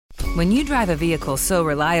When you drive a vehicle so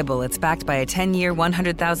reliable it's backed by a 10-year,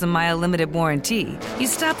 100,000-mile limited warranty, you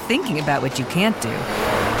stop thinking about what you can't do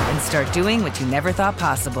and start doing what you never thought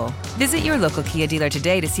possible. Visit your local Kia dealer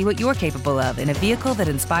today to see what you're capable of in a vehicle that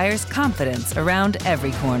inspires confidence around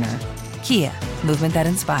every corner. Kia, movement that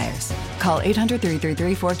inspires. Call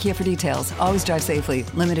 800-333-4KIA for details. Always drive safely.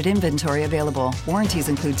 Limited inventory available. Warranties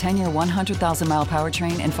include 10-year 100,000-mile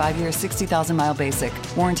powertrain and 5-year 60,000-mile basic.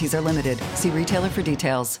 Warranties are limited. See retailer for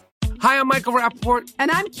details. Hi, I'm Michael Rappaport. And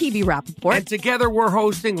I'm Kibi Rappaport. And together we're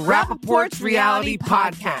hosting Rappaport's Reality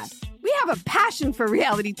Podcast. We have a passion for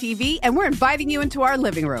reality TV, and we're inviting you into our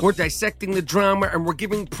living room. We're dissecting the drama, and we're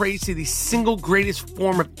giving praise to the single greatest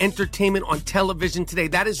form of entertainment on television today.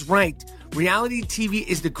 That is right. Reality TV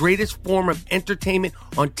is the greatest form of entertainment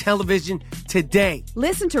on television today.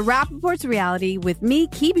 Listen to Rappaport's Reality with me,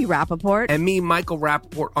 Kibi Rappaport. And me, Michael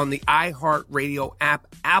Rappaport, on the iHeartRadio app,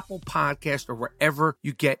 Apple Podcast, or wherever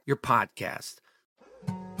you get your podcast.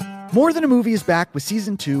 More Than a Movie is back with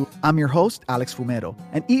Season 2. I'm your host, Alex Fumero,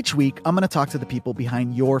 and each week I'm going to talk to the people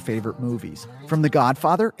behind your favorite movies. From The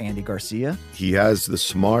Godfather, Andy Garcia. He has the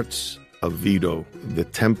smarts of Vito, the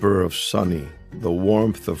temper of Sonny, the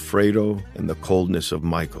warmth of Fredo, and the coldness of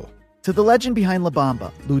Michael. To the legend behind La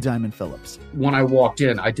Bamba, Lou Diamond Phillips. When I walked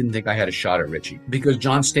in, I didn't think I had a shot at Richie because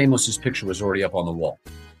John Stamos' picture was already up on the wall.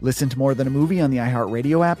 Listen to More Than a Movie on the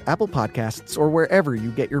iHeartRadio app, Apple Podcasts, or wherever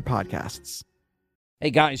you get your podcasts. Hey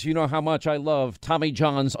guys, you know how much I love Tommy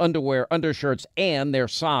John's underwear, undershirts, and their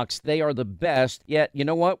socks. They are the best. Yet, you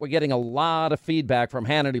know what? We're getting a lot of feedback from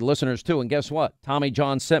Hannity listeners, too. And guess what? Tommy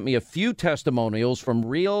John sent me a few testimonials from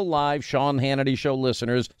real live Sean Hannity Show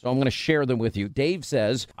listeners, so I'm going to share them with you. Dave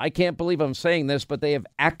says, I can't believe I'm saying this, but they have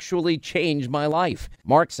actually changed my life.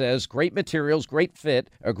 Mark says, great materials, great fit,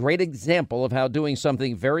 a great example of how doing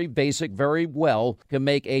something very basic, very well can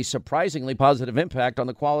make a surprisingly positive impact on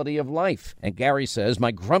the quality of life. And Gary says, my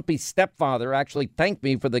grumpy stepfather actually thanked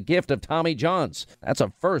me for the gift of Tommy John's. That's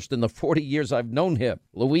a first in the 40 years I've known him.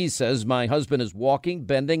 Louise says, my husband is walking,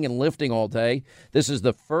 bending, and lifting all day. This is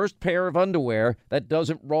the first pair of underwear that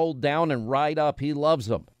doesn't roll down and ride up. He loves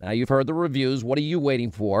them. Now, you've heard the reviews. What are you waiting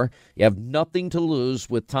for? You have nothing to lose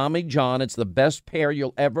with Tommy John. It's the best pair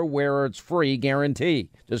you'll ever wear, or it's free,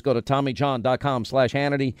 guarantee. Just go to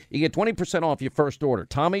TommyJohn.com/Hannity. You get 20% off your first order.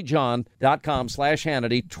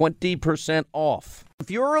 TommyJohn.com/Hannity, 20% off. If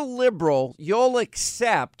you're a liberal, you'll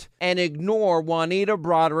accept and ignore Juanita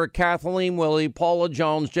Broderick, Kathleen Willey, Paula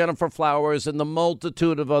Jones, Jennifer Flowers, and the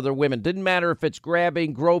multitude of other women. Didn't matter if it's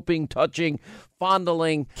grabbing, groping, touching,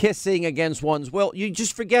 fondling, kissing against one's will. You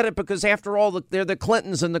just forget it because, after all, they're the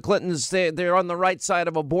Clintons, and the Clintons, they're on the right side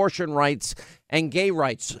of abortion rights and gay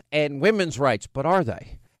rights and women's rights. But are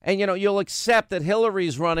they? And, you know, you'll accept that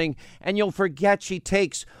Hillary's running, and you'll forget she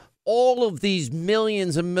takes all of these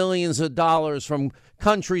millions and millions of dollars from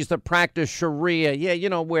countries that practice Sharia. Yeah, you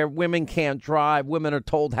know, where women can't drive, women are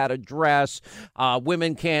told how to dress,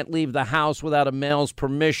 women can't leave the house without a male's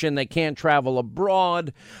permission, they can't travel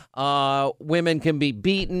abroad, women can be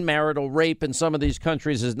beaten, marital rape in some of these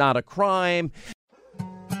countries is not a crime.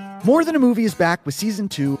 More Than a Movie is back with Season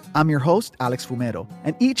 2. I'm your host, Alex Fumero,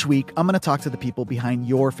 and each week I'm going to talk to the people behind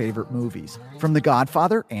your favorite movies. From The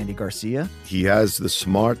Godfather, Andy Garcia. He has the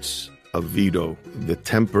smarts of Vito, the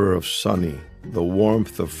temper of Sonny, the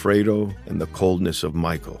warmth of Fredo, and the coldness of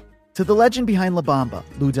Michael. To the legend behind La Bamba,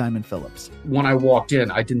 Lou Diamond Phillips. When I walked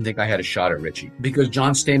in, I didn't think I had a shot at Richie because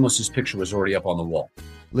John Stamos' picture was already up on the wall.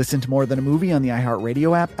 Listen to More Than a Movie on the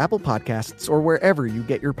iHeartRadio app, Apple Podcasts, or wherever you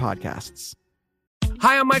get your podcasts.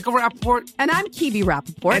 Hi, I'm Michael Rappaport. And I'm Kibi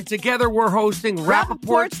Rappaport. And together we're hosting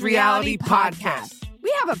Rappaport's Reality Podcast.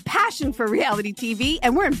 We have a passion for reality TV,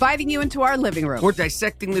 and we're inviting you into our living room. We're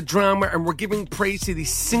dissecting the drama, and we're giving praise to the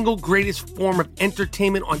single greatest form of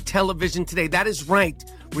entertainment on television today. That is right.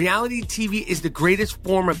 Reality TV is the greatest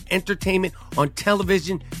form of entertainment on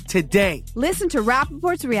television today. Listen to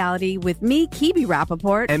Rappaport's Reality with me, Kibi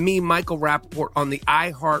Rappaport. And me, Michael Rappaport, on the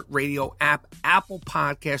iHeartRadio app, Apple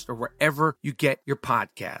Podcast, or wherever you get your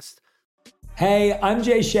podcast. Hey, I'm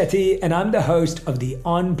Jay Shetty, and I'm the host of the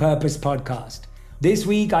On Purpose podcast. This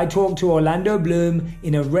week, I talked to Orlando Bloom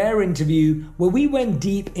in a rare interview where we went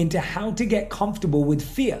deep into how to get comfortable with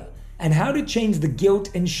fear and how to change the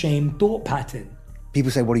guilt and shame thought pattern.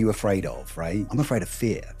 People say, what are you afraid of, right? I'm afraid of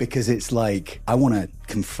fear because it's like I want to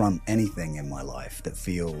confront anything in my life that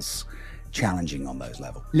feels challenging on those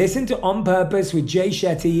levels. Listen to On Purpose with Jay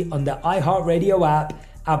Shetty on the iHeartRadio app,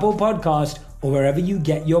 Apple Podcast, or wherever you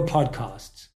get your podcasts.